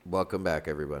Welcome back,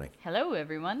 everybody. Hello,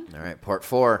 everyone. All right, part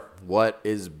 4. What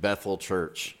is Bethel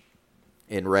Church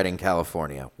in Redding,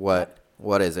 California? What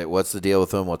is it? What's the deal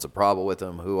with them? What's the problem with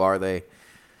them? Who are they?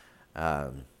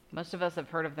 Most of us have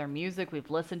heard of their music.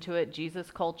 We've listened to it. Jesus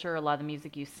culture, a lot of the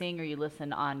music you sing or you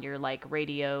listen on your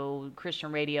radio,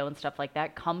 Christian radio and stuff like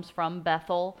that comes from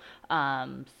Bethel.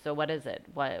 So what is it?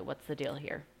 What's the deal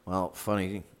here? Well,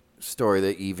 funny story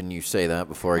that even you say that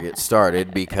before I get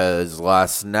started, because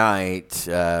last night,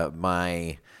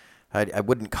 I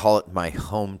wouldn't call it my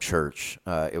home church.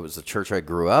 It was the church I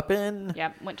grew up in.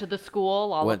 Yep, went to the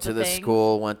school. Went to the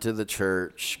school, went to the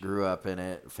church, grew up in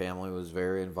it. Family was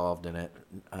very involved in it.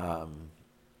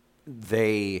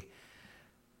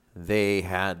 They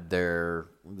had their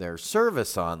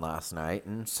service on last night,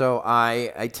 and so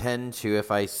I tend to,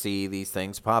 if I see these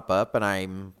things pop up and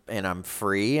I'm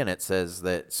free and it says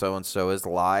that so and so is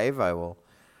live, I will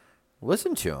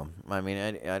listen to them. I mean,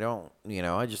 I don't,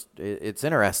 it's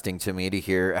interesting to me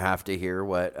to have to hear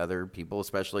what other people,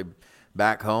 especially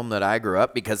back home that I grew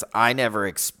up, because I never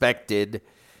expected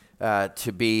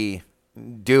to be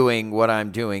doing what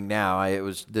I'm doing now.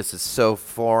 This is so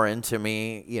foreign to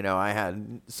me.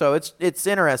 So it's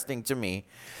interesting to me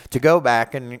to go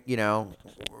back and,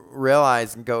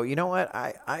 realize and go, you know what?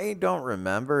 I don't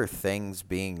remember things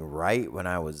being right when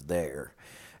I was there.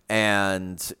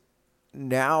 And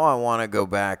now I want to go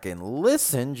back and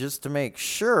listen just to make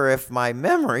sure if my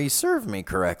memory served me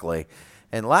correctly.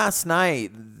 And last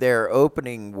night, two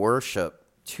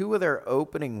of their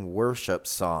opening worship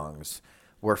songs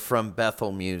were from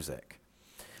Bethel Music,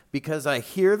 because I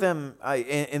hear them,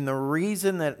 and the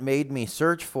reason that made me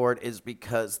search for it is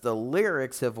because the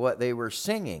lyrics of what they were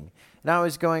singing, and I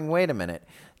was going, wait a minute,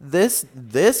 this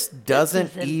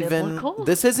isn't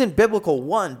biblical,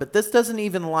 one, but this doesn't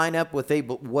even line up with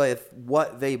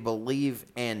what they believe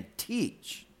and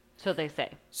teach. So they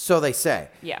say.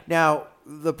 Yeah. Now,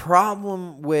 the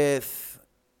problem with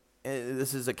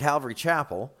this is a Calvary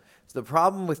Chapel. The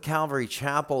problem with Calvary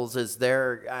Chapels is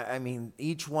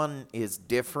each one is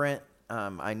different.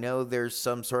 I know there's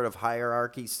some sort of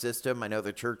hierarchy system. I know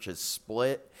the church has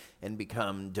split and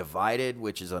become divided,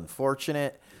 which is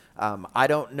unfortunate. I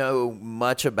don't know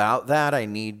much about that. I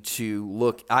need to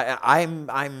look.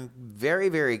 I'm very,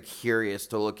 very curious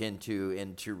to look into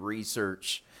and to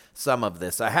research some of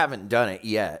this. I haven't done it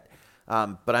yet.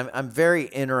 But I'm very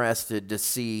interested to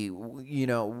see,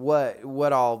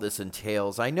 what all this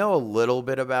entails. I know a little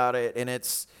bit about it, and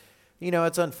it's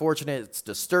unfortunate, it's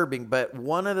disturbing. But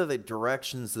one of the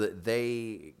directions that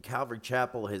Calvary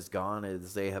Chapel has gone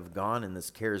is they have gone in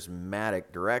this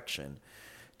charismatic direction,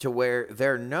 to where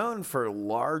they're known for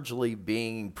largely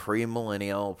being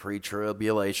premillennial,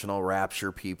 pre-tribulational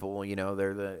rapture people.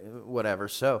 They're the whatever.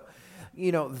 So,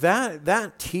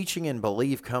 that teaching and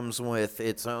belief comes with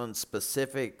its own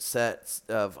specific sets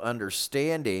of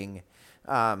understanding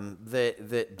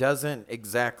that doesn't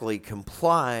exactly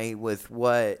comply with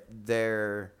what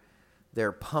they're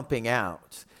pumping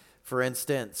out. For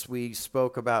instance, we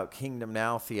spoke about Kingdom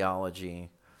Now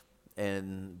theology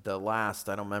in the last,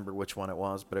 I don't remember which one it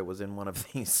was, but it was in one of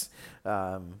these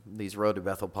Road to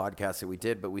Bethel podcasts that we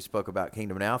did, but we spoke about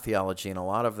Kingdom Now theology, and a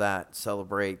lot of that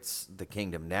celebrates the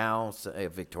Kingdom Now, a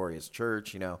victorious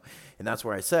church, and that's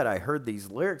where I said I heard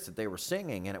these lyrics that they were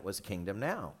singing, and it was Kingdom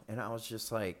Now, and I was just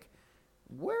like,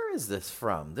 where is this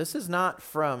from? This is not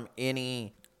from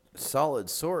any solid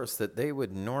source that they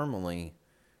would normally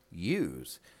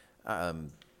use.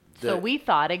 So we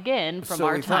thought again from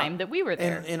our time that we were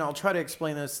there. And I'll try to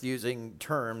explain this using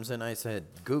terms. And I said,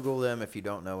 Google them if you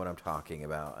don't know what I'm talking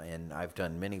about. And I've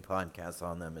done many podcasts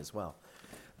on them as well.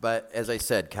 But as I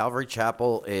said, Calvary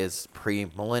Chapel is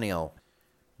premillennial.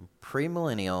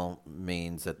 Premillennial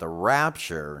means that the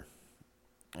rapture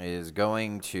is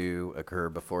going to occur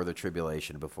before the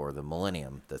tribulation, before the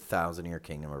millennium, the 1,000-year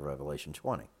kingdom of Revelation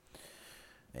 20.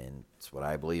 And it's what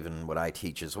I believe and what I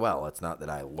teach as well. It's not that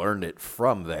I learned it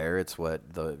from there. It's what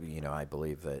I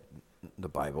believe that the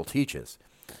Bible teaches.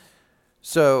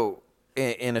 So,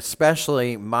 and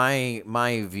especially my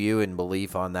view and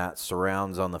belief on that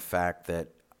surrounds on the fact that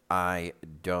I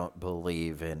don't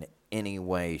believe in any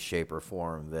way, shape, or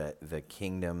form that the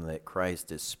kingdom that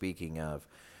Christ is speaking of,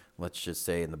 let's just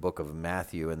say in the book of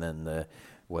Matthew, and then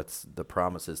what's the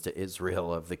promises to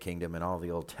Israel of the kingdom and all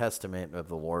the Old Testament of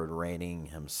the Lord reigning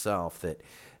himself,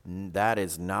 that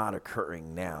is not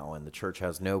occurring now, and the church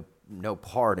has no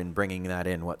part in bringing that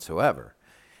in whatsoever.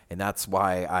 And that's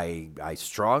why I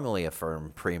strongly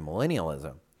affirm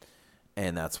premillennialism,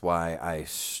 and that's why I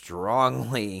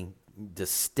strongly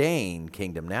disdain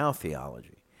Kingdom Now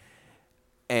theology.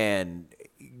 And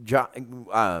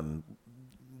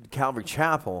Calvary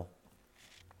Chapel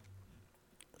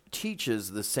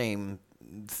teaches the same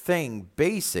thing,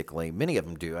 basically. Many of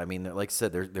them do. I mean, like I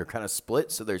said, they're kind of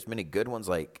split, so there's many good ones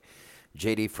like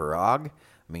J.D. Farag.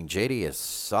 I mean, J.D. is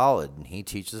solid, and he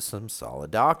teaches some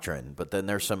solid doctrine. But then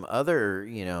there's some other,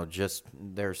 I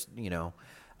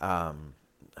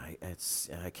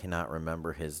cannot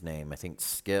remember his name. I think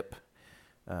Skip,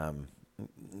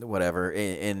 whatever,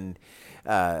 and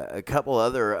a couple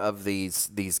other of these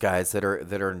guys that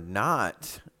are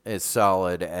not as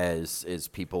solid as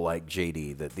people like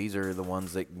JD. That these are the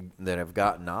ones that have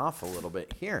gotten off a little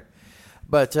bit here.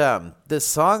 But this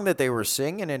song that they were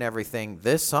singing and everything,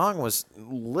 this song was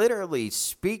literally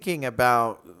speaking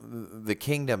about the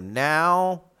kingdom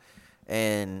now,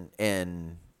 and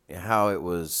how it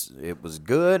was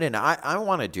good. And I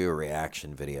want to do a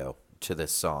reaction video to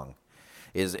this song.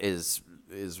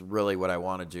 Is really what I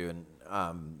want to do. And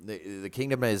the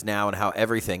kingdom is now, and how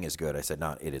everything is good. I said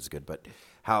not it is good, but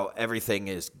how everything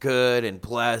is good and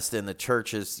blessed, and the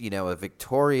church is, a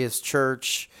victorious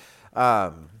church.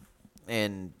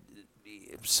 And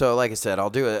so, like I said, I'll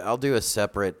do a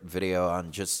separate video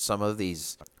on just some of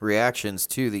these reactions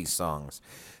to these songs,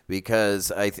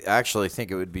 because I actually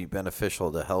think it would be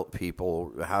beneficial to help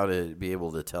people how to be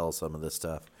able to tell some of this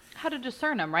stuff. How to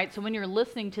discern them, right? So when you're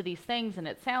listening to these things and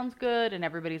it sounds good and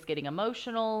everybody's getting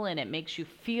emotional and it makes you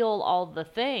feel all the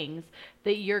things,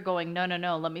 that you're going,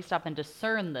 no, let me stop and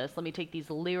discern this. Let me take these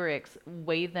lyrics,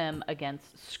 weigh them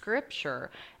against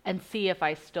scripture, and see if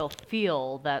I still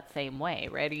feel that same way,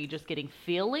 right? Are you just getting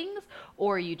feelings,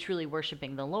 or are you truly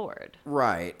worshiping the Lord?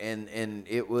 Right. And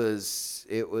it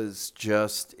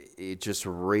just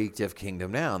reeked of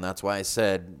Kingdom Now. And that's why I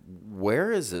said,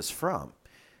 where is this from?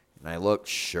 And I looked,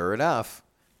 sure enough,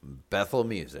 Bethel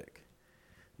Music.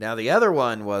 Now, the other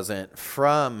one wasn't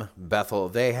from Bethel.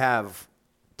 They have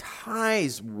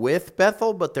ties with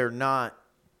Bethel, but they're not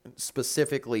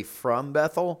specifically from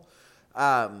Bethel.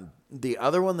 The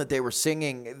other one that they were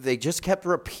singing, they just kept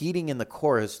repeating in the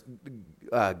chorus,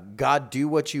 God, do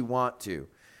what you want to.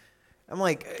 I'm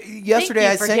like, yesterday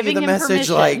I sent you the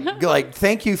message like,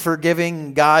 thank you for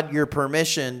giving God your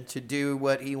permission to do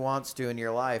what he wants to in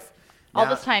your life. All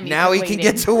this time now he can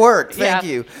get to work. Thank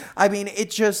you. I mean,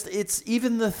 it's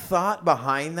even the thought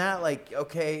behind that. Like,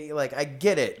 okay, like I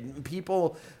get it.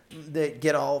 People that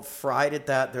get all fried at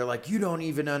that, they're like, you don't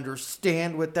even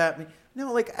understand what that means.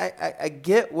 No, like I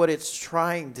get what it's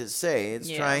trying to say. It's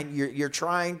you're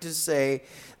trying to say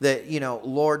that,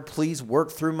 Lord, please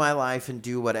work through my life and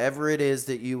do whatever it is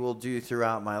that you will do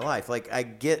throughout my life. Like I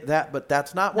get that, but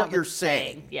that's not what you're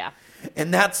saying. Yeah.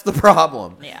 And that's the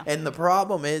problem. Yeah. And the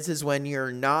problem is when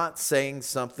you're not saying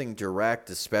something direct,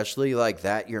 especially like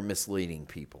that, you're misleading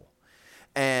people.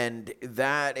 And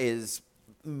this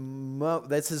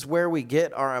is where we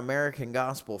get our American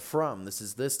gospel from. This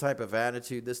is this type of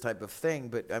attitude, this type of thing.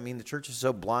 But I mean, the church is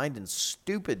so blind and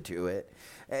stupid to it.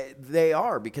 They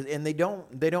are, and they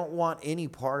don't want any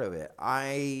part of it.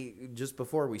 Just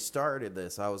before we started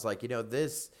this, I was like,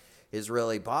 this is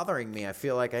really bothering me. I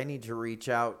feel like I need to reach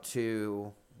out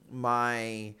to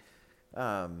my,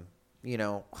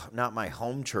 not my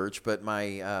home church, but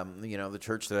my, the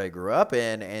church that I grew up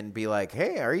in, and be like,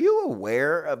 hey, are you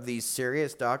aware of these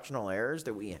serious doctrinal errors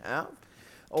that we have?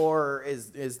 Or is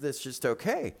this just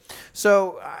okay?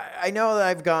 So I know that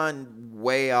I've gone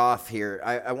way off here.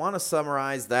 I want to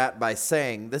summarize that by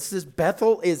saying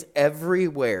Bethel is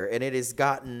everywhere, and it has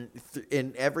gotten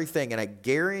in everything. And I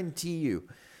guarantee you,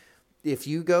 if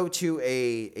you go to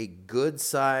a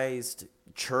good-sized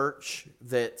church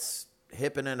that's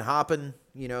hipping and hopping,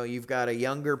 you've got a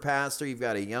younger pastor, you've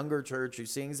got a younger church who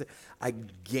sings, I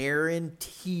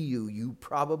guarantee you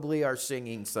probably are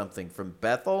singing something from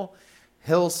Bethel,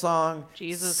 Hillsong,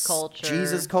 Jesus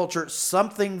culture,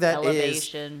 something that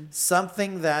Elevation.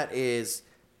 something that is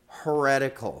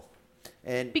heretical.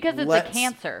 And because it's a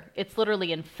cancer, it's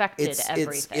literally infected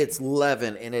everything. It's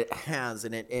leaven, and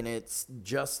it's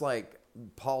just like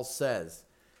Paul says.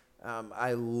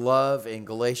 I love in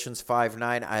Galatians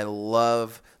 5:9. I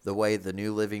love the way the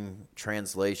New Living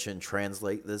Translation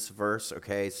translate this verse.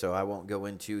 Okay, so I won't go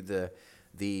into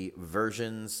the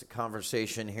versions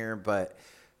conversation here, but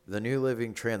the New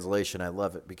Living Translation, I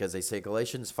love it because they say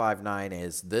Galatians 5:9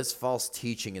 is this false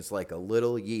teaching is like a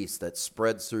little yeast that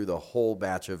spreads through the whole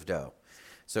batch of dough.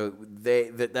 So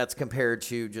that's compared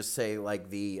to just say like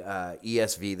the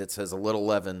ESV that says a little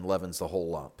leaven leavens the whole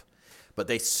lump. But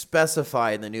they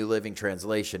specify in the New Living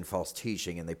Translation false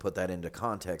teaching, and they put that into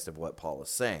context of what Paul is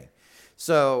saying.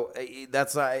 So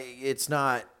it's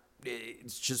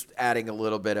just adding a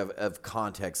little bit of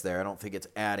context there. I don't think it's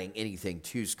adding anything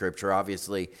to Scripture.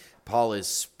 Obviously, Paul is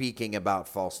speaking about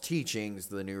false teachings.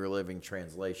 The New Living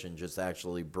Translation just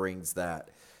actually brings that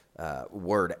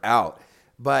word out.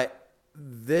 But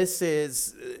this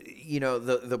is,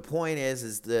 the point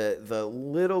is the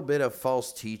little bit of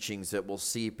false teachings that will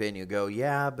seep in. You go,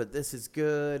 yeah, but this is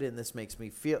good and this makes me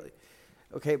feel.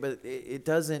 Okay, but it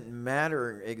doesn't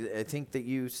matter. I think that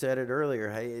you said it earlier.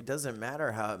 Hey, it doesn't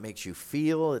matter how it makes you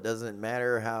feel. It doesn't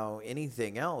matter how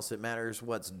anything else. It matters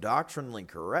what's doctrinally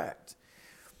correct.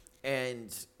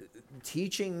 And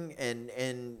teaching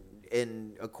and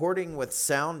according with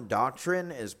sound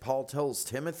doctrine, as Paul tells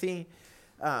Timothy,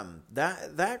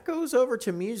 that goes over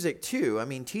to music too. I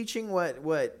mean, teaching what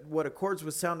accords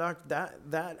with sound doctrine,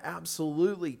 that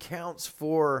absolutely counts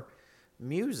for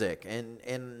music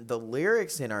and the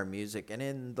lyrics in our music. And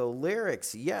in the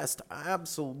lyrics, yes,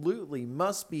 absolutely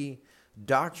must be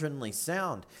doctrinally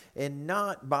sound, and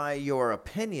not by your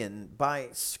opinion, by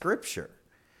Scripture.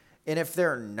 And if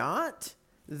they're not,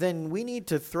 then we need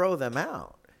to throw them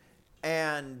out.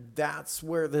 And that's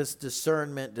where this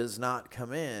discernment does not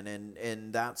come in,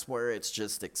 and that's where it's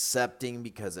just accepting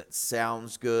because it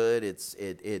sounds good.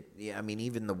 I mean,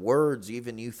 even the words,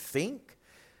 even you think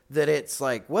that it's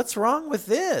like, what's wrong with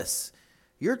this?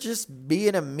 You're just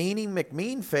being a meanie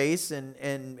McMean face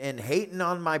and hating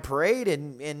on my parade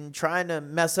and trying to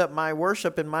mess up my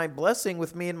worship and my blessing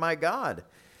with me and my God.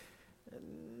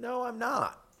 No, I'm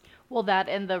not. Well, that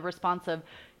and the response of,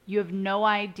 you have no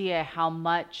idea how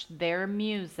much their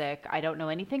music, I don't know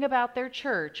anything about their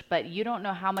church, but you don't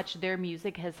know how much their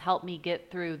music has helped me get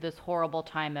through this horrible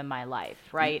time in my life,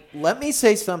 right? Let me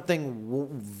say something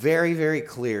very, very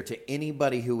clear to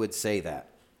anybody who would say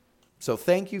that. So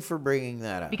thank you for bringing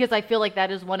that up. Because I feel like that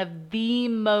is one of the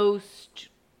most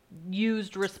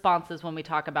used responses when we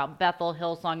talk about Bethel,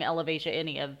 Hillsong, Elevation,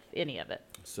 any of it.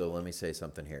 So let me say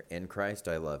something here. In Christ,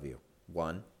 I love you.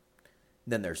 One.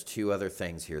 Then there's two other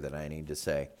things here that I need to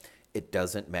say. It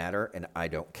doesn't matter, and I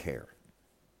don't care.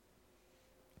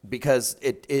 Because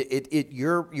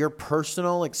your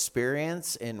personal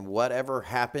experience and whatever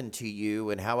happened to you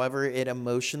and however it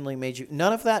emotionally made you,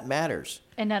 none of that matters.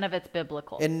 And none of it's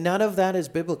biblical. And none of that is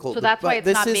biblical. So that's why it's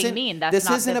not being mean. This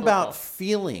isn't about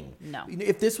feeling. No.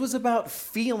 If this was about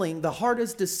feeling, the heart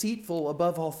is deceitful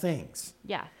above all things.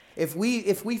 Yeah. If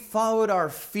we followed our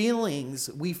feelings,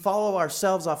 we follow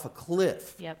ourselves off a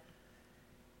cliff. Yep.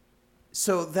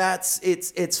 So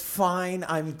it's fine.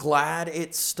 I'm glad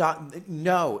it stopped.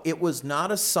 No, it was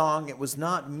not a song. It was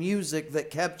not music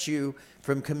that kept you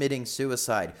from committing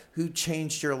suicide. Who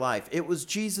changed your life? It was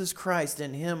Jesus Christ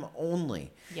and Him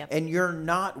only. Yep. And you're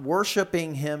not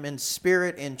worshiping Him in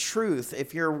spirit and truth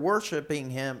if you're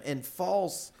worshiping Him in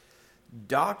false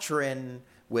doctrine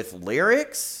with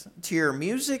lyrics to your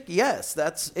music. Yes,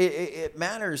 it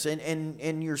matters.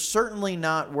 And you're certainly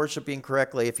not worshiping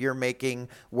correctly if you're making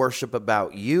worship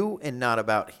about you and not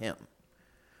about Him.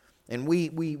 And we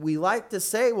like to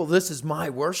say, well, this is my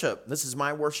worship. This is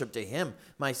my worship to Him.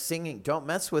 My singing. Don't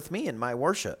mess with me in my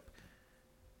worship.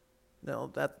 No,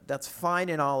 that's fine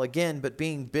and all again, but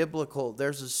being biblical,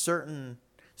 there's a certain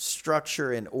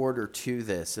structure and order to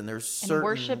this, and there's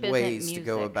certain ways to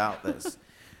go about this.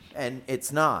 And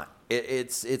it's not.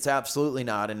 It's absolutely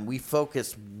not. And we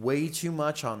focus way too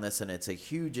much on this, and it's a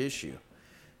huge issue.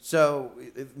 So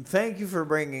thank you for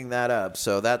bringing that up.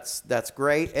 So that's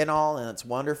great and all, and it's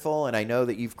wonderful. And I know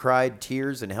that you've cried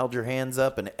tears and held your hands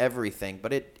up and everything,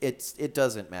 but it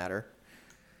doesn't matter.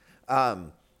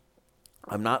 I'm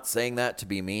not saying that to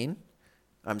be mean.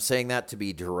 I'm saying that to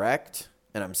be direct.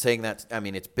 And I'm saying that, I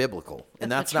mean, it's biblical.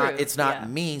 And it's not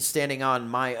me standing on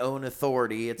my own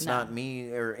authority. It's not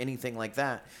me or anything like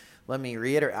that. Let me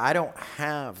reiterate, I don't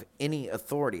have any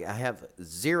authority. I have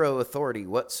zero authority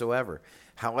whatsoever.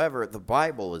 However, the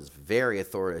Bible is very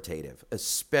authoritative,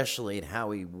 especially in how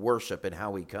we worship and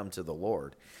how we come to the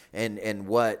Lord and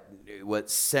what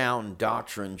sound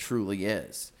doctrine truly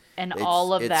is. And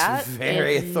all of that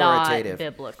very is authoritative. Not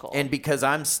biblical. And because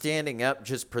I'm standing up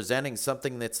just presenting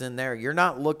something that's in there, you're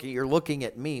looking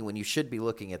at me when you should be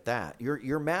looking at that.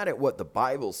 You're mad at what the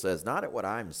Bible says, not at what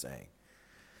I'm saying.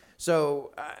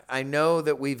 So I know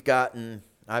that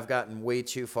I've gotten way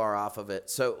too far off of it.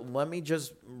 So let me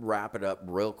just wrap it up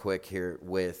real quick here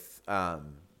with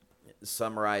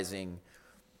summarizing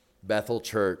Bethel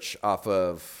Church off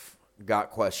of Got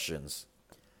Questions.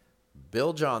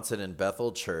 Bill Johnson and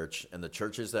Bethel Church and the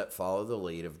churches that follow the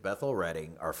lead of Bethel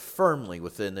Redding are firmly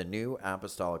within the New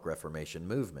Apostolic Reformation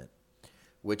movement,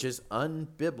 which is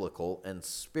unbiblical and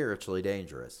spiritually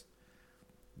dangerous.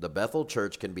 The Bethel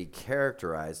Church can be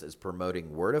characterized as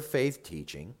promoting word of faith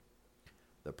teaching,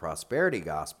 the prosperity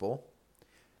gospel,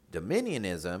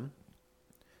 dominionism,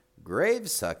 grave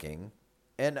sucking,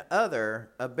 and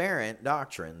other aberrant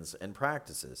doctrines and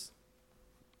practices.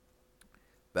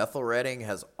 Bethel Redding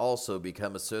has also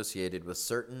become associated with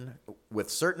certain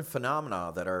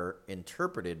phenomena that are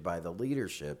interpreted by the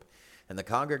leadership and the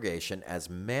congregation as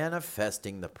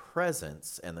manifesting the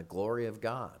presence and the glory of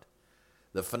God.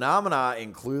 The phenomena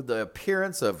include the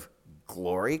appearance of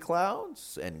glory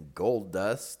clouds and gold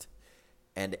dust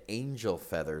and angel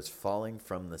feathers falling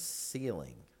from the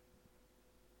ceiling,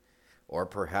 or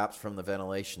perhaps from the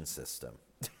ventilation system.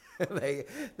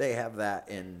 they have that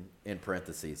in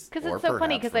parentheses. Because it's so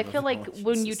funny, because I feel like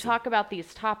when you talk about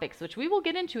these topics, which we will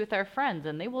get into with our friends,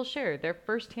 and they will share their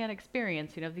firsthand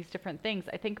experience, these different things,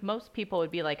 I think most people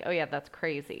would be like, oh yeah, that's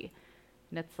crazy.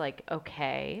 And it's like,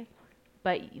 okay,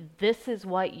 but this is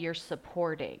what you're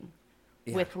supporting.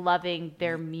 Yeah. With loving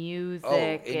their music. Oh,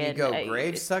 and you go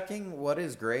grave sucking? What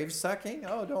is grave sucking?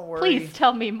 Oh, don't worry. Please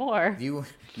tell me more. You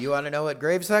want to know what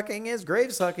grave sucking is?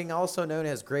 Grave sucking, also known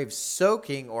as grave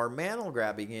soaking or mantle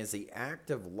grabbing, is the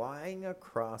act of lying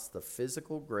across the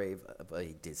physical grave of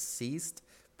a deceased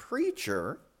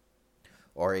preacher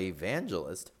or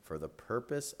evangelist for the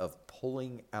purpose of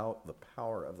pulling out the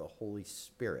power of the Holy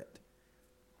Spirit.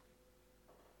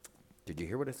 Did you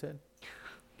hear what I said?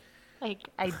 Like,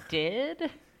 I did.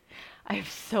 I have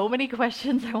so many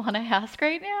questions I want to ask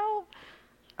right now.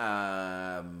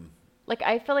 Like,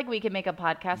 I feel like we could make a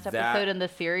podcast episode in the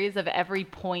series of every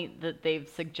point that they've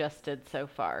suggested so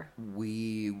far.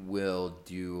 We will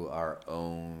do our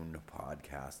own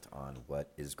podcast on what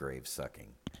is grave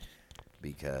sucking,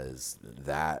 because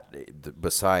that,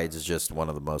 besides just one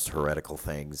of the most heretical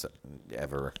things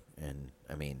ever, and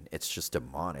I mean, it's just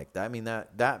demonic. I mean,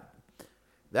 that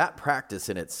practice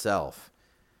in itself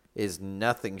is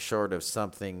nothing short of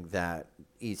something that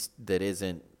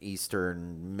isn't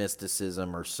Eastern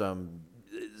mysticism or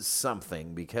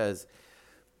something, because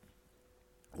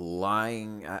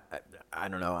lying, I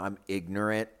don't know, I'm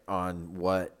ignorant on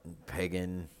what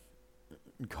pagan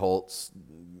cults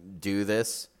do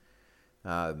this,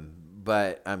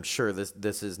 but I'm sure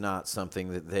this is not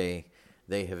something that they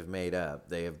have made up.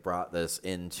 They have brought this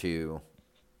into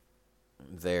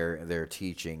their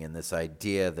teaching, and this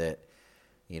idea that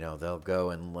they'll go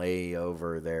and lay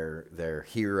over their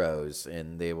heroes,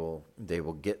 and they will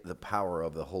get the power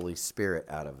of the Holy Spirit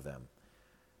out of them.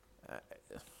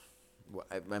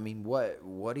 I mean,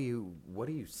 what do you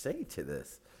say to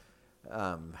this?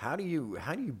 How do you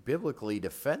biblically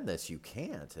defend this? You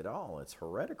can't at all. It's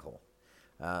heretical.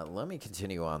 Let me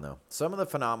continue on, though. Some of the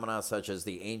phenomena, such as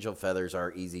the angel feathers,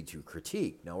 are easy to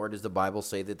critique. Nowhere does the Bible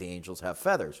say that the angels have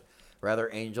feathers.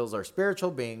 Rather, angels are spiritual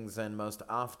beings and most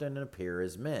often appear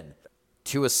as men.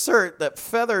 To assert that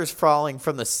feathers falling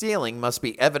from the ceiling must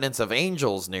be evidence of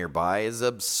angels nearby is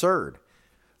absurd.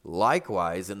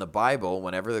 Likewise, in the Bible,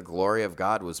 whenever the glory of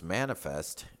God was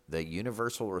manifest, the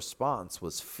universal response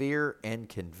was fear and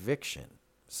conviction.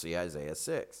 See Isaiah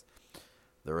 6.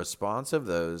 The response of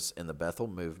those in the Bethel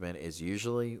movement is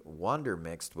usually wonder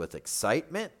mixed with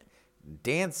excitement,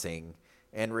 dancing,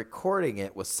 and recording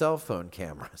it with cell phone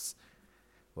cameras.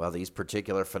 While these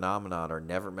particular phenomena are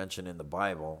never mentioned in the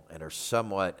Bible and are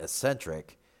somewhat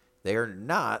eccentric, they are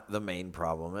not the main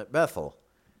problem at Bethel.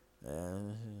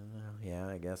 Yeah,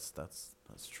 I guess that's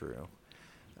true.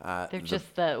 They're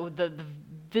just the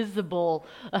visible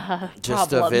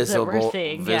just problems a that we're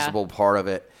seeing. Visible part of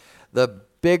it. The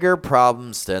bigger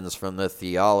problem stems from the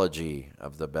theology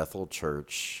of the Bethel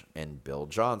Church and Bill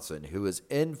Johnson, who is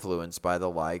influenced by the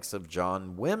likes of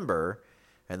John Wimber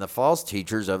and the false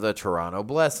teachers of the Toronto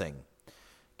Blessing.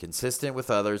 Consistent with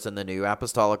others in the New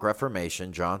Apostolic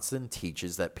Reformation, Johnson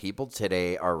teaches that people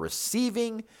today are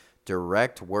receiving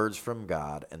direct words from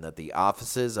God, and that the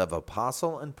offices of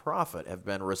apostle and prophet have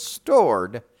been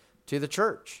restored to the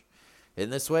church. In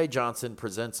this way, Johnson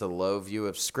presents a low view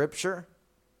of Scripture.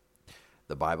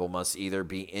 The Bible must either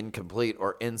be incomplete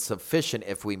or insufficient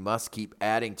if we must keep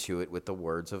adding to it with the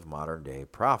words of modern-day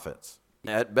prophets.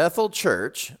 At Bethel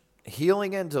Church,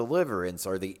 healing and deliverance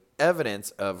are the evidence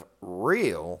of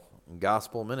real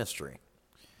gospel ministry.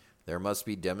 There must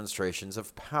be demonstrations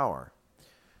of power.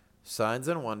 Signs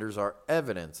and wonders are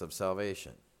evidence of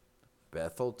salvation.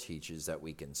 Bethel teaches that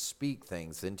we can speak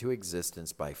things into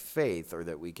existence by faith, or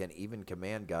that we can even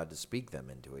command God to speak them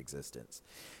into existence.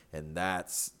 And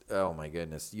that's, oh my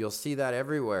goodness, you'll see that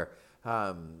everywhere.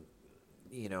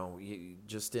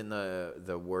 Just in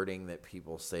the wording that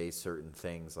people say certain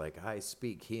things like, I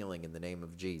speak healing in the name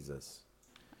of Jesus.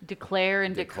 Declare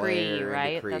and decree,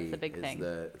 right? That's the big thing.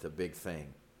 The big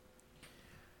thing.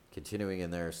 Continuing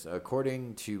in there,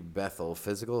 according to Bethel,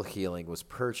 physical healing was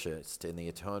purchased in the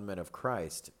atonement of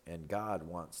Christ, and God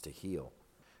wants to heal.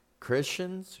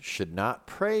 Christians should not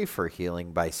pray for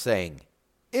healing by saying,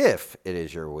 if it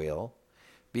is your will,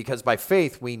 because by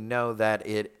faith we know that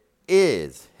it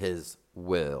is his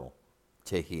will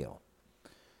to heal.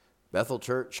 Bethel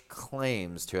Church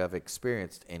claims to have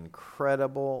experienced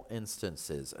incredible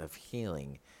instances of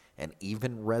healing and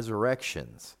even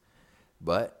resurrections.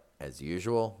 But, as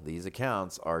usual, these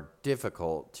accounts are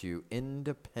difficult to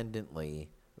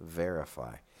independently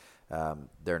verify.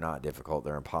 They're not difficult,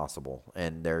 they're impossible.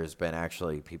 And there's been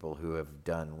actually people who have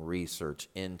done research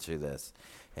into this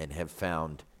and have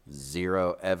found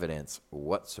zero evidence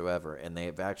whatsoever. And they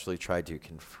have actually tried to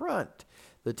confront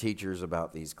the teachers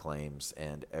about these claims,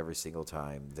 and every single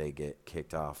time they get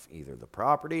kicked off either the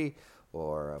property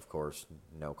or, of course,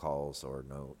 no calls or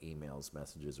no emails,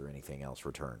 messages, or anything else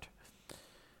returned.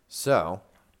 So,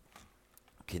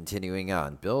 continuing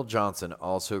on, Bill Johnson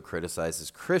also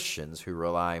criticizes Christians who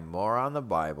rely more on the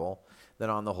Bible than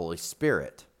on the Holy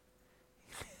Spirit.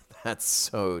 That's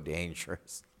so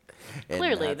dangerous.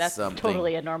 Clearly, that's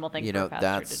totally a normal thing for a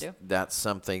pastor to do. That's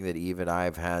something that even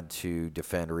I've had to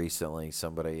defend recently.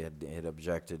 Somebody had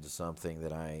objected to something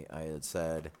that I had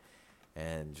said,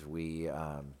 and we,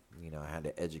 I had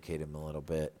to educate him a little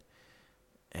bit.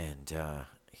 And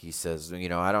he says,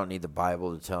 I don't need the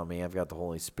Bible to tell me. I've got the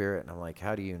Holy Spirit. And I'm like,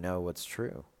 how do you know what's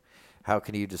true? How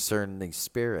can you discern these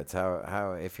spirits?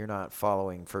 How if you're not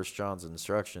following 1 John's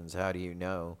instructions, how do you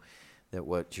know that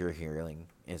what you're hearing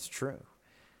is true?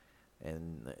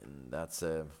 And that's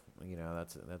a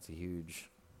huge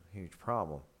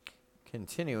problem.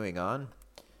 Continuing on,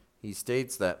 he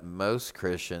states that most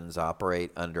Christians operate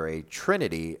under a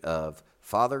trinity of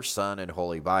Father, Son, and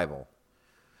Holy Bible.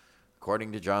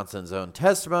 According to Johnson's own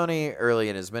testimony, early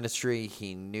in his ministry,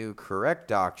 he knew correct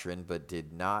doctrine but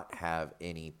did not have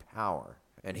any power.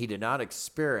 And he did not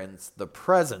experience the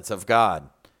presence of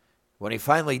God. When he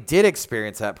finally did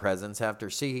experience that presence after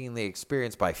seeking the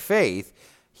experience by faith,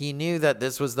 he knew that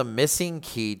this was the missing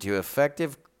key to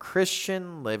effective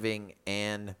Christian living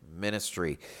and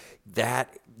ministry.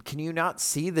 Can you not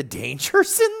see the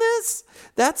dangers in this?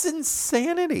 That's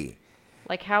insanity.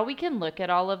 Like how we can look at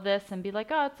all of this and be like,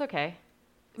 oh, it's okay.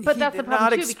 But that's the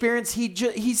problem too. Experience.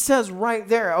 He says right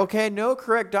there, okay, no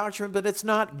correct doctrine, but it's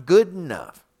not good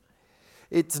enough.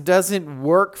 It doesn't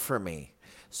work for me.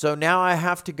 So now I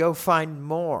have to go find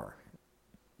more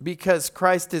because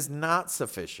Christ is not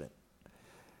sufficient.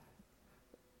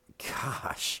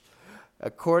 Gosh,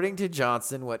 according to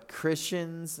Johnson, what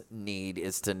Christians need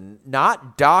is to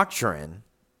not doctrine,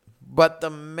 but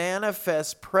the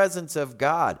manifest presence of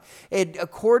God. And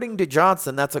according to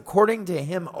Johnson, that's according to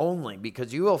him only,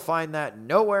 because you will find that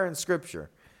nowhere in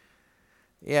Scripture.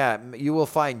 Yeah, you will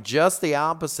find just the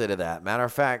opposite of that. Matter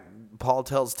of fact, Paul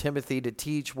tells Timothy to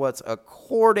teach what's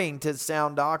according to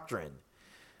sound doctrine.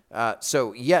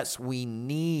 So yes, we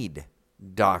need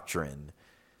doctrine.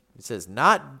 It says,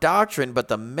 not doctrine, but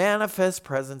the manifest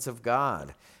presence of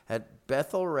God. At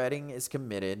Bethel, Redding is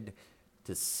committed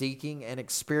to seeking and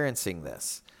experiencing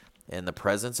this. And the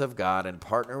presence of God and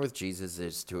partner with Jesus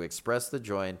is to express the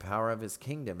joy and power of his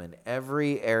kingdom in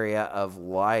every area of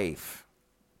life.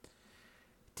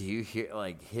 Do you hear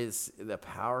the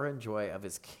power and joy of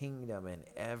his kingdom in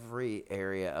every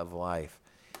area of life?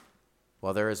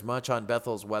 While there is much on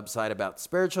Bethel's website about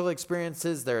spiritual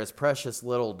experiences, there is precious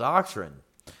little doctrine.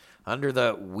 Under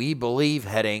the We Believe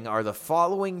heading are the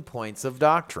following points of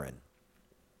doctrine.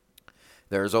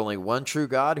 There is only one true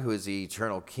God who is the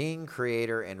eternal King,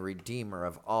 Creator, and Redeemer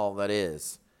of all that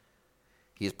is.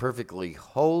 He is perfectly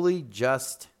holy,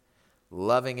 just,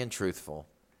 loving, and truthful.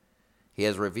 He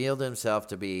has revealed himself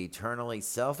to be eternally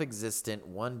self-existent,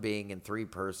 one being in three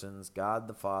persons, God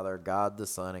the Father, God the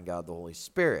Son, and God the Holy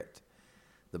Spirit.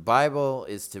 The Bible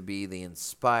is to be the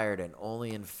inspired and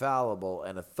only infallible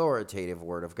and authoritative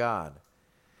Word of God.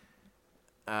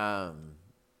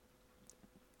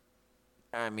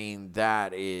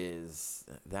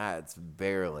 That's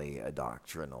barely a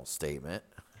doctrinal statement.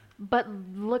 But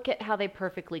look at how they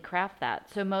perfectly craft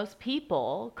that. So most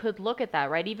people could look at that,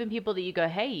 right? Even people that you go,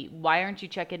 hey, why aren't you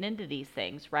checking into these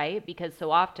things, right? Because so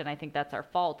often I think that's our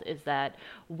fault, is that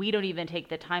we don't even take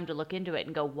the time to look into it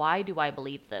and go, why do I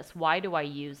believe this? Why do I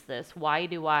use this? Why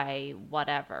do I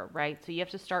whatever, right? So you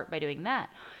have to start by doing that.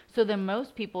 So then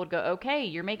most people would go, okay,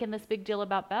 you're making this big deal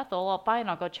about Bethel. Well, fine,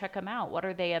 I'll go check them out. What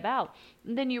are they about?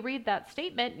 And then you read that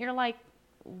statement and you're like,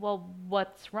 well,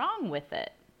 what's wrong with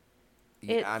it?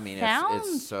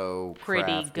 It's so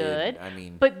pretty crafted.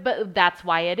 good. But that's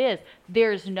why it is.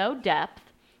 There's no depth.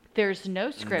 There's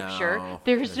no scripture.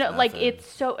 There's no nothing. it's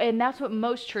so, and that's what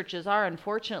most churches are,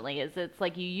 unfortunately, is it's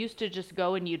like you used to just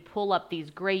go and you'd pull up these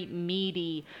great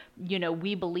meaty,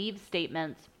 we believe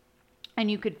statements. and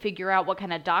you could figure out what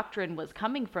kind of doctrine was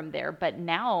coming from there. But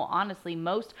now, honestly,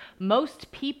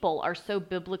 most people are so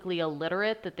biblically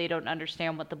illiterate that they don't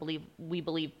understand what we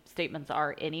believe statements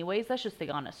are anyways. That's just the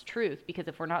honest truth, because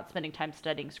if we're not spending time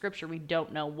studying scripture, we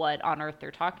don't know what on earth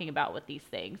they're talking about with these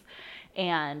things.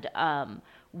 And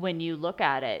when you look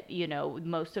at it,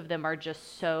 most of them are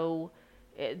just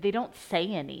they don't say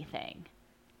anything.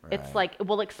 Right. It's like,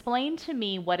 well, explain to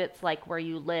me what it's like where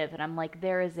you live. And I'm like,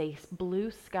 there is a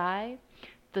blue sky.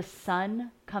 The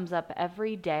sun comes up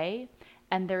every day,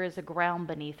 and there is a ground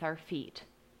beneath our feet.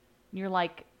 And you're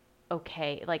like,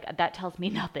 okay, like that tells me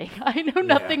nothing. I know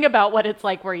nothing about what it's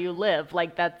like where you live.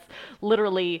 Like that's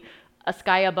literally a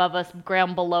sky above us,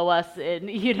 ground below us, and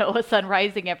a sun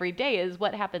rising every day is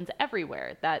what happens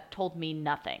everywhere. That told me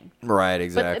nothing. Right,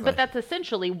 exactly. But that's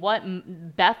essentially what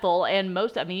Bethel and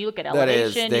you look at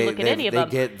Elevation, you look at any of them.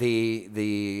 They get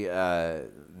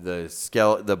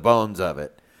the bones of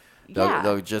it.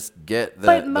 They'll just get the.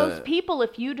 But most people,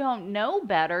 if you don't know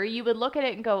better, you would look at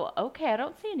it and go, okay, I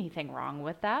don't see anything wrong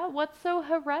with that. What's so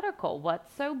heretical?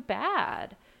 What's so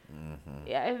bad?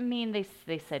 Mm-hmm.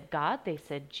 They said God, they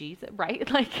said Jesus, right?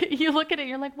 Like you look at it and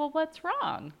you're like, well, what's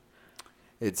wrong?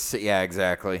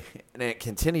 Exactly. And it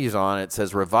continues on. It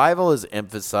says revival is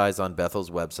emphasized on Bethel's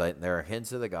website, and there are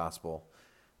hints of the gospel.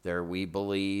 There we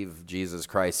believe Jesus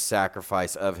Christ's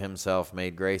sacrifice of himself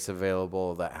made grace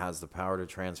available that has the power to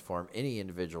transform any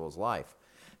individual's life.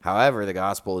 However, the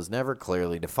gospel is never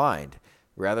clearly defined.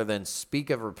 Rather than speak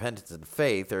of repentance and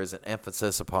faith, there is an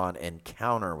emphasis upon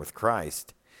encounter with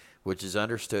Christ, which is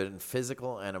understood in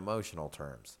physical and emotional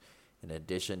terms. In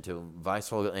addition to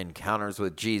vital encounters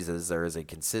with Jesus, there is a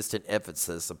consistent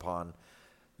emphasis upon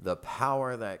the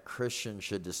power that Christians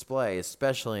should display,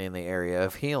 especially in the area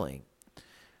of healing.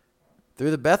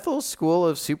 Through the Bethel School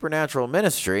of Supernatural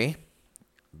Ministry,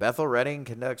 Bethel Redding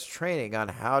conducts training on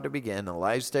how to begin a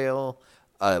lifestyle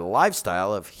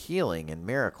of healing and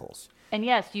miracles. And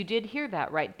yes, you did hear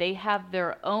that right. They have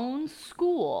their own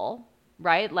school,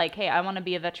 right? Like, hey, I want to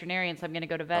be a veterinarian, so I'm going to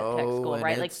go to vet tech school,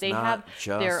 right? Like they have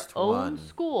their own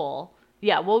school.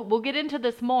 Yeah, we'll get into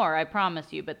this more, I promise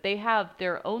you. But they have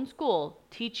their own school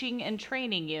teaching and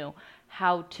training you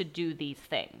how to do these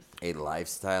things. A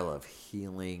lifestyle of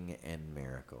healing and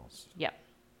miracles. Yep.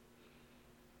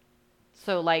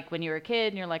 So like when you're a kid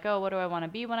and you're like, oh, what do I want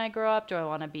to be when I grow up? Do I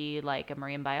want to be like a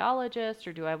marine biologist,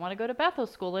 or do I want to go to Bethel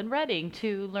School in Redding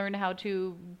to learn how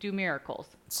to do miracles?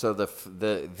 So the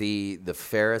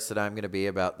fairest that I'm going to be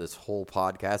about this whole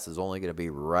podcast is only going to be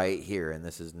right here, and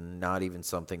this is not even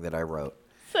something that I wrote.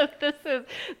 So this is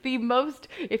the most,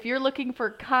 if you're looking for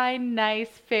kind, nice,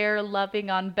 fair, loving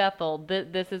on Bethel,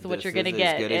 this is what you're going to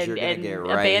get. And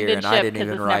abandon ship, because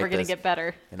it's never going to get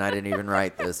better. And I didn't even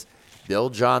write this. Bill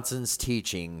Johnson's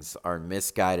teachings are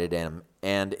misguided and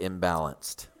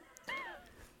imbalanced.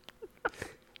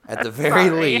 At the very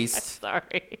least,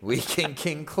 we can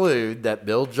conclude that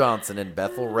Bill Johnson and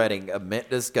Bethel Redding omit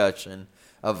discussion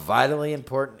of vitally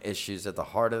important issues at the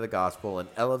heart of the gospel and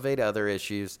elevate other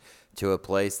issues to a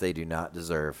place they do not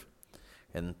deserve.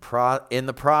 In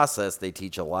the process, they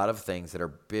teach a lot of things that are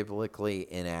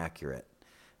biblically inaccurate.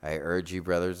 I urge you,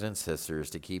 brothers and sisters,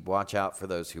 to keep watch out for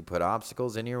those who put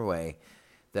obstacles in your way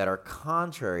that are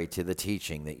contrary to the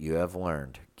teaching that you have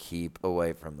learned. Keep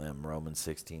away from them. Romans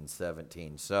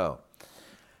 16:17. So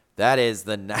that is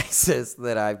the nicest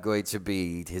that I'm going to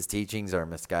be. His teachings are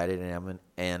misguided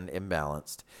and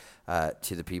imbalanced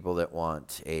to the people that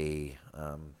want a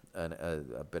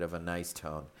bit of a nice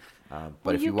tone.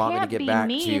 But if you want me to get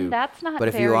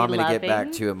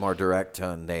back to a more direct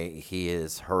tone, he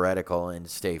is heretical, and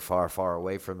stay far, far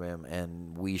away from him.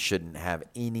 And we shouldn't have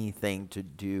anything to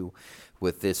do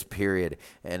with this period.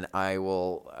 And I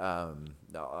will,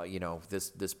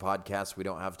 this podcast, we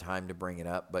don't have time to bring it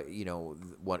up, but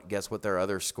guess what their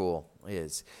other school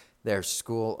is? Their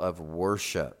school of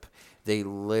worship. They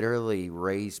literally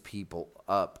raise people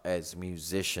up as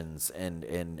musicians and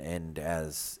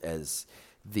as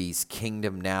these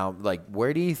kingdom now. Like,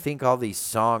 where do you think all these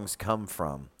songs come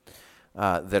from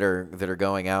that are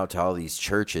going out to all these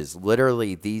churches?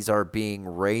 Literally, these are being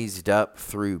raised up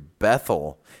through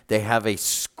Bethel. They have a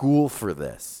school for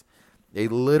this, a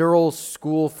literal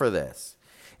school for this.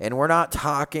 And we're not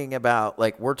talking about,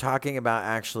 we're talking about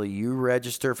actually you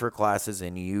register for classes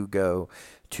and you go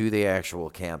to the actual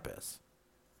campus.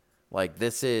 Like,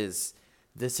 this is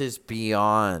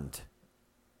beyond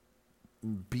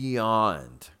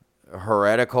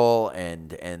heretical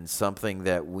and something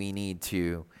that we need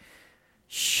to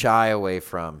shy away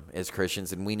from as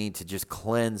Christians, and we need to just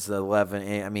cleanse the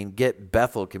leaven. Get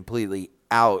Bethel completely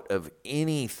out of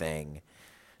anything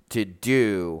to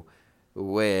do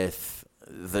with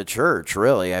the church,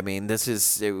 really. I mean,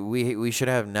 we should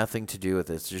have nothing to do with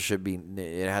this.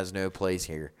 It has no place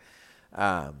here.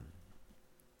 Um,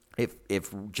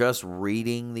 if just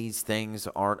reading these things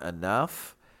aren't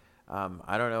enough,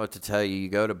 I don't know what to tell you. You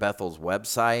go to Bethel's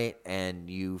website and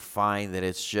you find that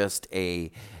it's just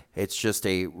a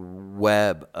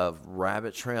web of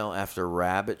rabbit trail after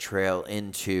rabbit trail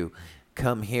into,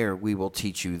 come here, we will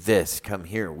teach you this. Come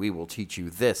here, we will teach you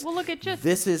this. Well, look at just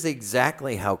this is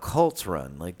exactly how cults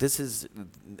run.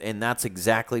 And that's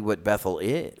exactly what Bethel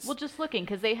is. Well, just looking,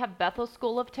 because they have Bethel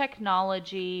School of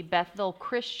Technology, Bethel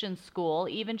Christian School,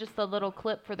 even just the little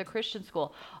clip for the Christian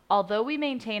school. Although we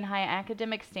maintain high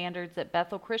academic standards at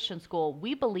Bethel Christian School,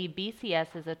 we believe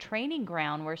BCS is a training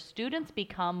ground where students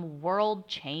become world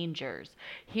changers.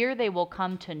 Here they will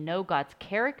come to know God's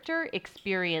character,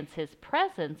 experience His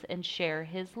presence, and share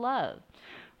His love.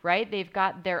 Right? They've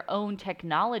got their own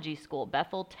technology school,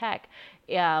 Bethel Tech.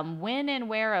 When and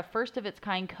where a first of its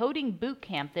kind coding boot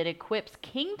camp that equips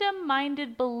kingdom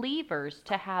minded believers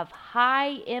to have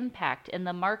high impact in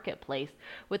the marketplace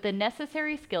with the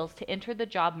necessary skills to enter the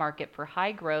job market for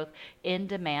high growth, in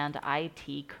demand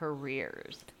IT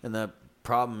careers. And the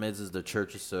problem is the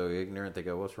church is so ignorant. They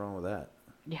go, what's wrong with that?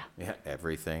 Yeah,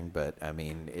 everything. But I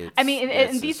mean,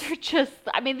 these are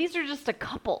just a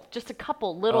couple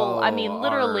little.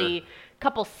 Literally,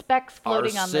 couple specks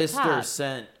floating on the top. Our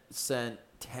sister sent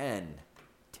 10.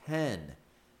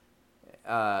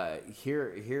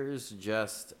 Here's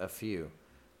just a few.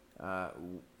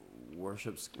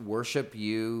 Worship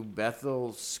You,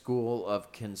 Bethel School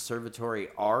of Conservatory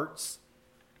Arts.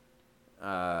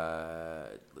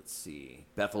 Let's see.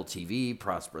 Bethel TV,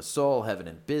 Prosperous Soul, Heaven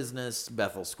and Business,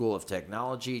 Bethel School of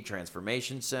Technology,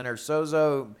 Transformation Center,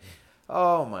 Sozo.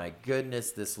 Oh my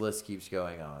goodness, this list keeps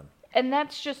going on. And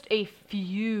that's just a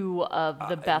few of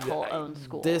the Bethel-owned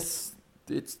schools.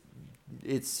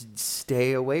 It's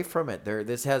stay away from it.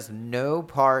 This has no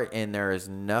part, and there is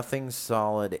nothing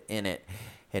solid in it.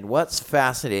 And what's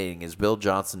fascinating is Bill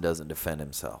Johnson doesn't defend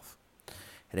himself.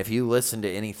 And if you listen to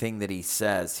anything that he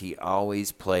says, he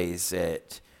always plays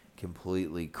it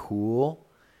completely cool,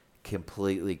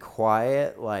 completely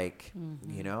quiet. Like,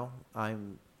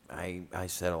 I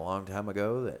said a long time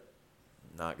ago that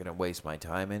I'm not going to waste my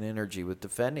time and energy with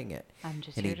defending it. I'm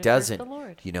just and here he to doesn't. serve the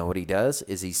Lord. You know what he does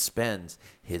is he spends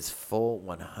his full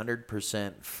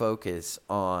 100% focus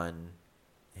on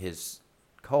his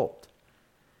cult.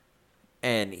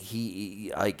 And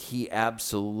he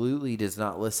absolutely does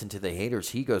not listen to the haters.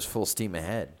 He goes full steam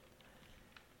ahead.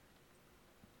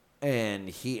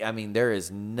 And there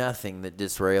is nothing that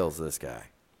disrails this guy.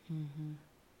 Mm-hmm.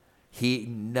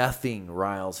 Nothing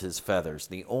riles his feathers.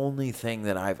 The only thing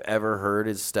that I've ever heard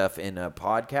is stuff in a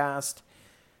podcast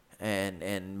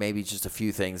and maybe just a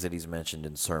few things that he's mentioned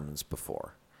in sermons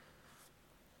before.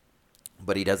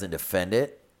 But he doesn't defend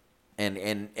it. And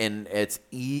it's,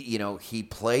 he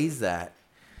plays that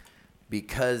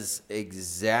because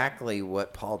exactly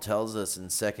what Paul tells us in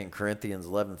 2 Corinthians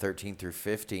 11:13 through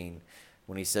 15,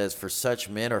 when he says, for such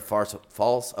men are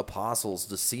false apostles,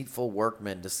 deceitful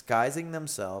workmen, disguising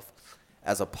themselves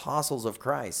as apostles of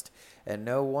Christ. And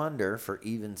no wonder, for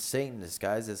even Satan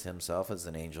disguises himself as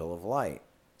an angel of light.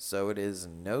 So it is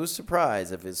no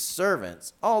surprise if his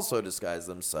servants also disguise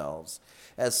themselves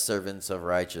as servants of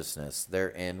righteousness.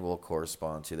 Their end will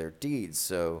correspond to their deeds.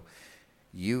 So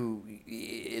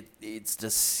it's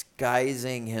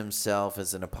disguising himself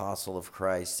as an apostle of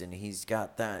Christ, and he's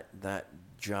got that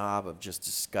job of just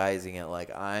disguising it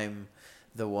like, I'm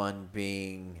the one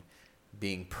being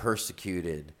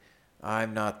persecuted.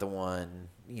 I'm not the one,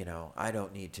 I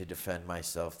don't need to defend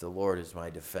myself. The Lord is my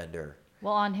defender.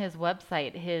 Well, on his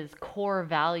website, his core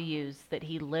values that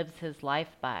he lives his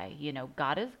life by,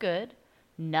 God is good.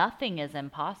 Nothing is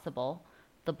impossible.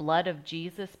 The blood of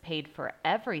Jesus paid for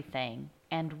everything,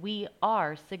 and we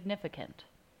are significant.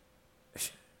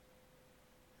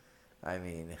 I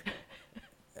mean...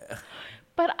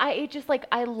 But I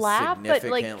laugh,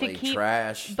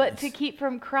 but to keep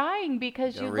from crying,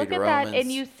 because you look at that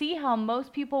and you see how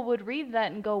most people would read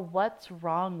that and go, what's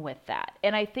wrong with that?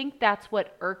 And I think that's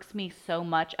what irks me so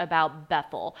much about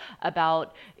Bethel,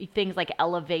 about things like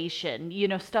elevation,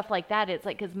 stuff like that. It's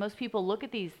like, because most people look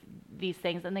at these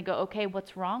things and they go, okay,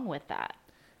 what's wrong with that?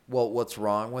 Well, what's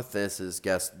wrong with this is,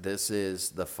 this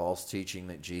is the false teaching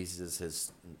that Jesus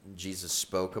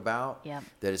spoke about, yep,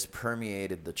 that has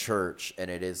permeated the church, and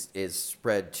it is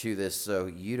spread to this, so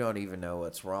you don't even know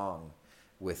what's wrong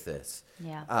with this.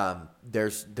 Yeah.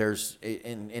 There's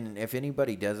and if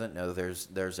anybody doesn't know,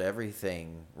 there's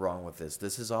everything wrong with this.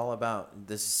 This is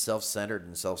self-centered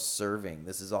and self-serving.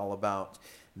 This is all about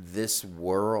this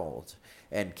world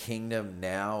and kingdom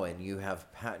now, and you have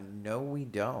no, we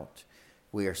don't.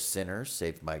 We are sinners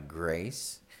saved by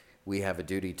grace. We have a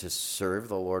duty to serve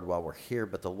the Lord while we're here,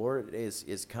 but the Lord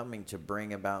is coming to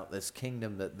bring about this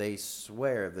kingdom that they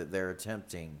swear that they're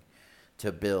attempting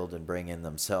to build and bring in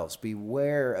themselves.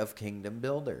 Beware of kingdom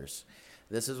builders.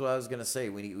 This is what I was going to say.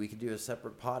 We could do a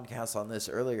separate podcast on this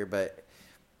earlier, but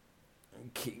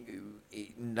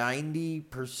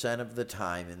 90% of the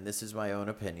time, and this is my own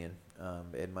opinion,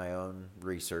 in my own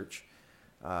research,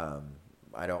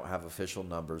 I don't have official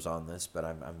numbers on this, but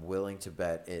I'm willing to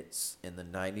bet it's in the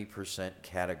 90%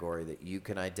 category that you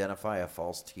can identify a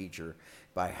false teacher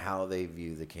by how they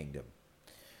view the kingdom.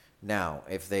 Now,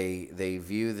 if they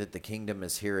view that the kingdom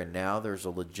is here and now, there's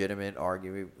a legitimate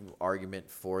argument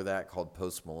for that called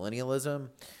postmillennialism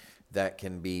that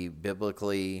can be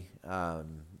biblically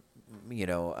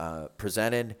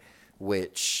presented,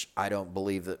 which I don't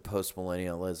believe that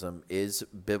postmillennialism is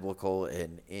biblical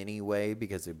in any way,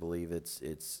 because I believe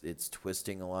it's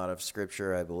twisting a lot of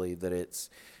scripture. I believe that it's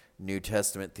New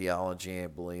Testament theology. I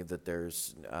believe that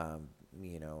there's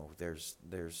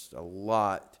a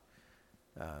lot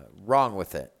wrong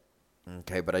with it.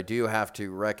 Okay, but I do have to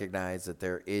recognize that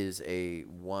there is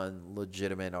one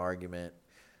legitimate argument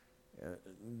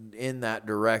in that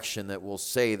direction that will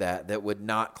say that would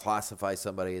not classify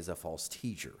somebody as a false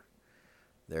teacher.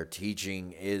 Their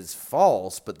teaching is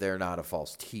false, but they're not a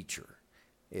false teacher,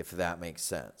 if that makes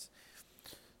sense.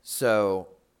 So,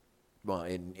 well,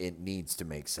 it needs to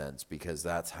make sense, because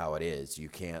that's how it is. You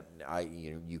can't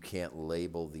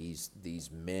label these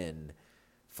men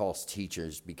false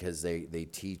teachers because they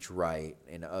teach right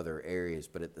in other areas,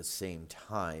 but at the same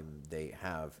time they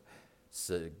have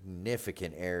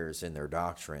significant errors in their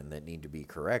doctrine that need to be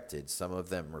corrected. Some of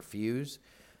them refuse,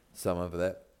 some of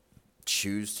them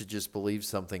choose to just believe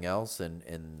something else,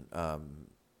 and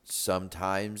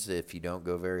sometimes if you don't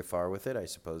go very far with it, I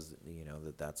suppose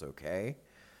that's okay,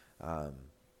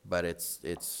 but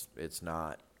it's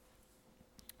not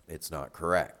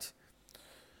correct.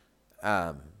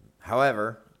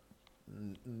 However,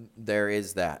 there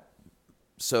is that.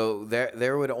 So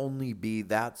there would only be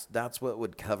that's what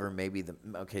would cover maybe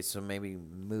so maybe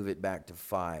move it back to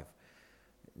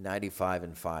 95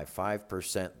 and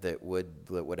 5% that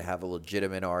would have a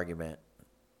legitimate argument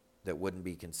that wouldn't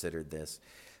be considered this.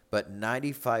 But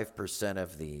 95%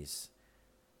 of these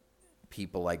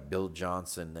people, like Bill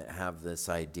Johnson, that have this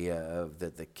idea of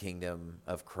that the kingdom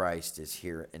of Christ is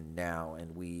here and now,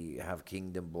 and we have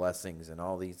kingdom blessings and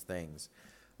all these things,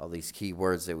 all these key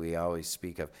words that we always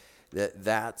speak of,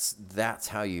 that's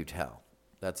how you tell.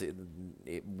 That's it.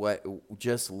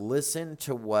 Just listen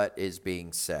to what is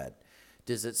being said.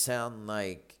 Does it sound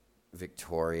like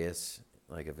victorious,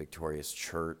 like a victorious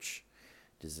church?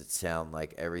 Does it sound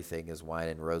like everything is wine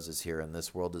and roses here in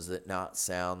this world? Does it not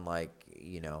sound like,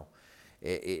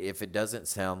 if it doesn't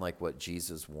sound like what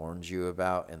Jesus warned you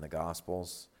about in the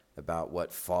Gospels, about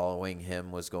what following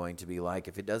him was going to be like,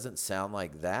 if it doesn't sound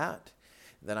like that,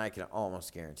 then I can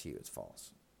almost guarantee you it's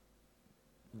false.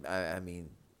 And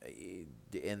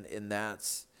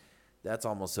that's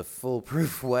almost a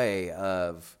foolproof way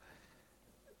of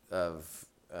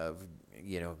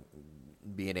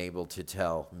being able to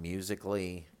tell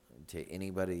musically to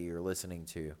anybody you're listening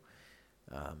to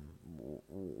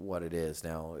what it is.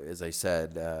 Now, as I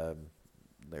said,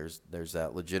 there's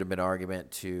that legitimate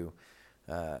argument to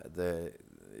that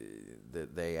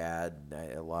they add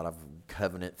a lot of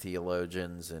covenant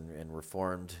theologians and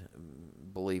Reformed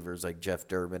believers like Jeff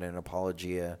Durbin and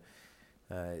Apologia.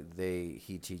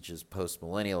 He teaches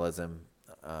postmillennialism,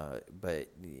 but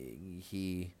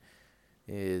he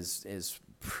is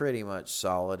pretty much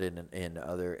solid in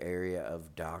other area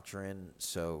of doctrine.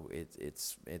 So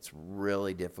it's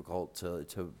really difficult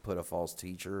to put a false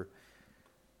teacher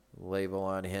label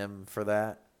on him for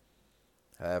that.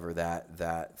 However,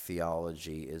 that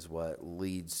theology is what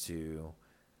leads to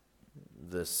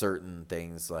the certain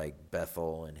things like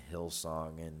Bethel and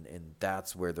Hillsong, and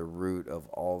that's where the root of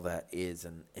all that is,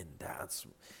 and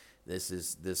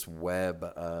this web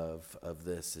of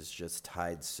this is just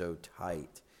tied so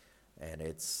tight, and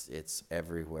it's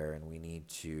everywhere, and we need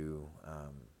to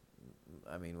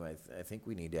I think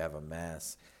we need to have a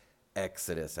mass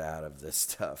exodus out of this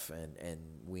stuff, and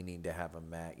we need to have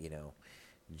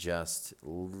just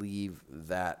leave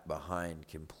that behind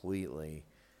completely,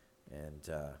 and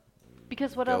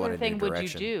because what other thing would you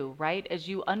do, right?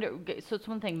 So it's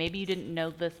one thing, maybe you didn't know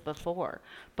this before,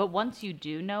 but once you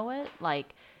do know it,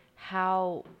 like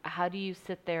how do you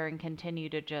sit there and continue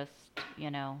to just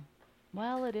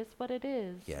well, it is what it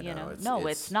is. Yeah, You no, know, no,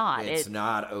 it's not. It's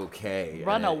not okay.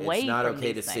 Run away It's not from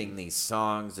okay these to sing things. these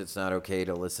songs. It's not okay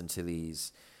to listen to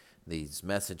these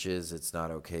messages. It's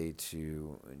not okay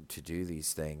to do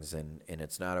these things, and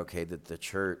it's not okay that the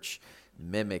church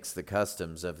mimics the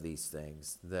customs of these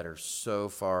things that are so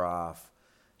far off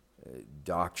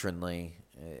doctrinally,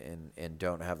 and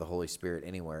don't have the Holy Spirit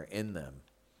anywhere in them.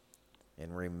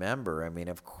 And remember, I mean,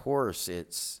 of course,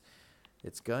 it's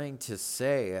going to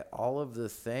say all of the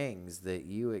things that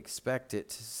you expect it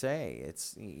to say.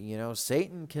 It's, you know,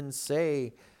 Satan can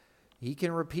say, he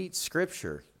can repeat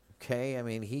scripture. Okay, I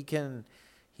mean, he can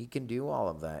do all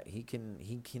of that. He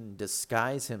can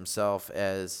disguise himself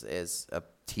as a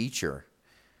teacher,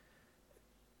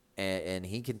 and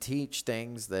he can teach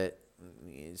things that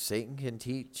Satan can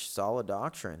teach, solid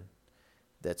doctrine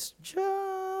that's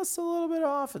just a little bit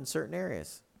off in certain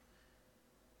areas.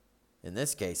 In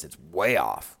this case, it's way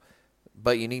off.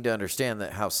 But you need to understand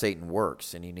that how Satan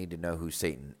works, and you need to know who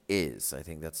Satan is. I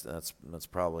think that's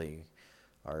probably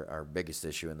our biggest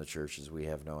issue in the church, is we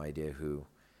have no idea who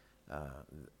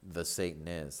the Satan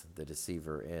is, the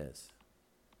deceiver is.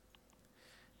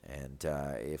 And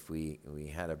if we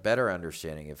had a better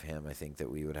understanding of him, I think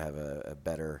that we would have a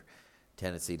better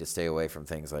tendency to stay away from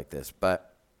things like this.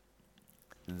 But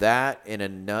that, in a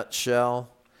nutshell,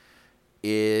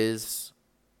 is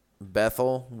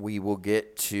Bethel. We will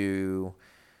get to,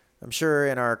 I'm sure,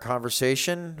 in our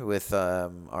conversation with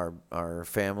our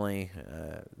family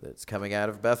that's coming out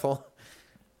of Bethel,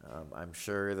 I'm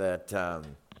sure that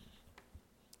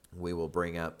we will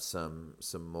bring up some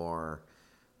more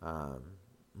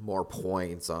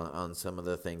points on some of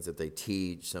the things that they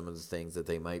teach, some of the things that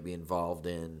they might be involved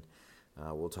in.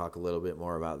 We'll talk a little bit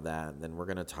more about that. And then we're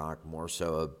going to talk more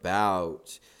so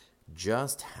about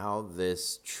just how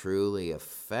this truly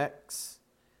affects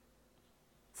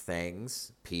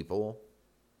things, people.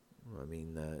 I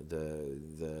mean,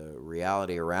 the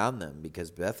reality around them,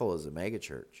 because Bethel is a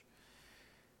megachurch,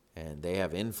 and they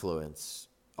have influence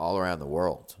all around the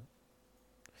world.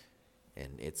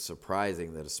 And it's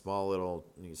surprising that a small little,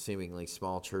 seemingly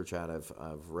small church out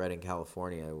of Redding,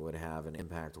 California would have an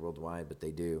impact worldwide, but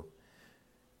they do.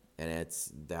 And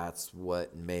that's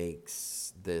what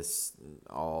makes this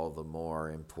all the more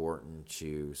important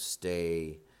to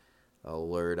stay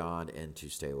alert on and to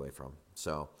stay away from.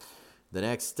 So the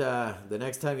next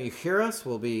time you hear us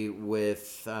will be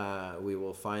with we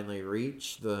will finally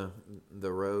reach the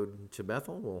road to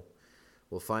Bethel.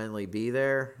 We'll finally be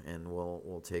there, and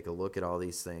we'll take a look at all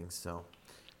these things. So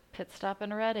Pit stop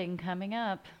in Reading coming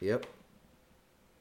up. Yep.